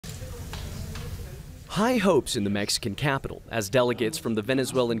High hopes in the Mexican capital as delegates from the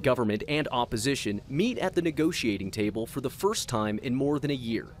Venezuelan government and opposition meet at the negotiating table for the first time in more than a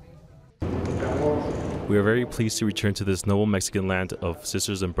year. We are very pleased to return to this noble Mexican land of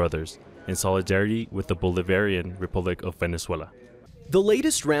sisters and brothers in solidarity with the Bolivarian Republic of Venezuela. The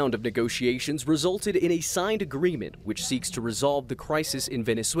latest round of negotiations resulted in a signed agreement which seeks to resolve the crisis in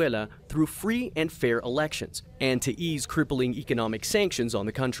Venezuela through free and fair elections and to ease crippling economic sanctions on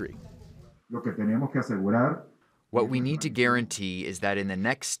the country. What we need to guarantee is that in the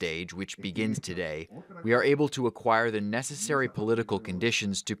next stage, which begins today, we are able to acquire the necessary political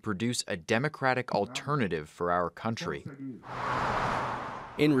conditions to produce a democratic alternative for our country.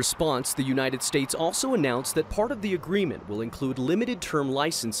 In response, the United States also announced that part of the agreement will include limited-term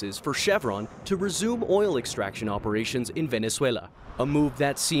licenses for Chevron to resume oil extraction operations in Venezuela, a move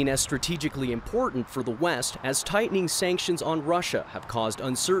that's seen as strategically important for the West as tightening sanctions on Russia have caused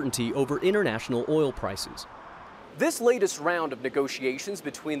uncertainty over international oil prices. This latest round of negotiations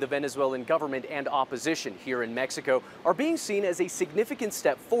between the Venezuelan government and opposition here in Mexico are being seen as a significant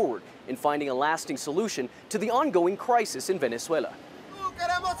step forward in finding a lasting solution to the ongoing crisis in Venezuela.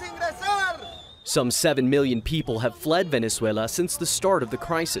 Some 7 million people have fled Venezuela since the start of the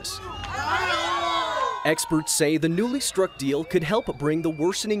crisis. Experts say the newly struck deal could help bring the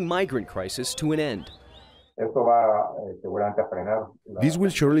worsening migrant crisis to an end. This will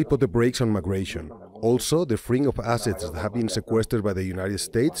surely put the brakes on migration. Also, the freeing of assets that have been sequestered by the United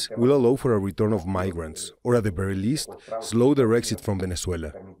States will allow for a return of migrants, or at the very least, slow their exit from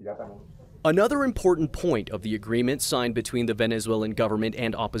Venezuela. Another important point of the agreement signed between the Venezuelan government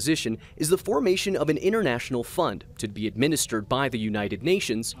and opposition is the formation of an international fund to be administered by the United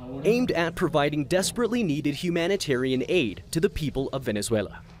Nations, aimed at providing desperately needed humanitarian aid to the people of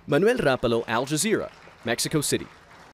Venezuela. Manuel, Rapalo, Al Jazeera, Mexico City.